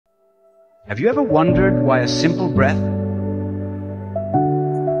Have you ever wondered why a simple breath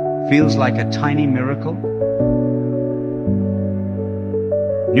feels like a tiny miracle?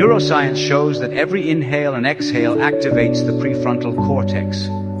 Neuroscience shows that every inhale and exhale activates the prefrontal cortex,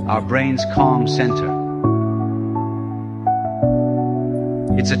 our brain's calm center.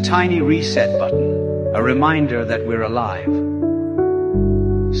 It's a tiny reset button, a reminder that we're alive.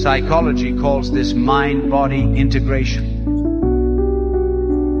 Psychology calls this mind-body integration.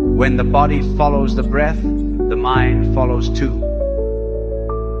 When the body follows the breath, the mind follows too.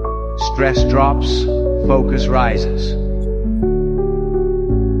 Stress drops, focus rises.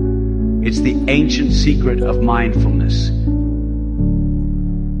 It's the ancient secret of mindfulness,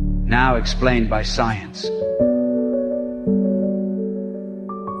 now explained by science.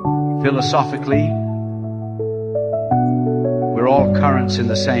 Philosophically, we're all currents in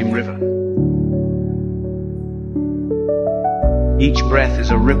the same river. Each breath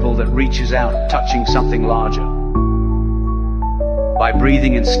is a ripple that reaches out, touching something larger. By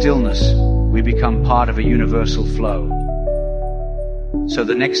breathing in stillness, we become part of a universal flow. So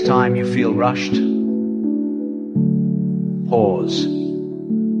the next time you feel rushed, pause.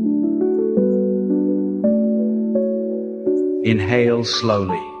 Inhale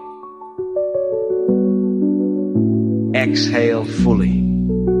slowly. Exhale fully.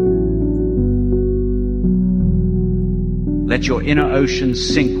 Let your inner ocean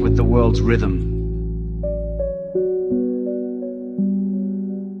sync with the world's rhythm.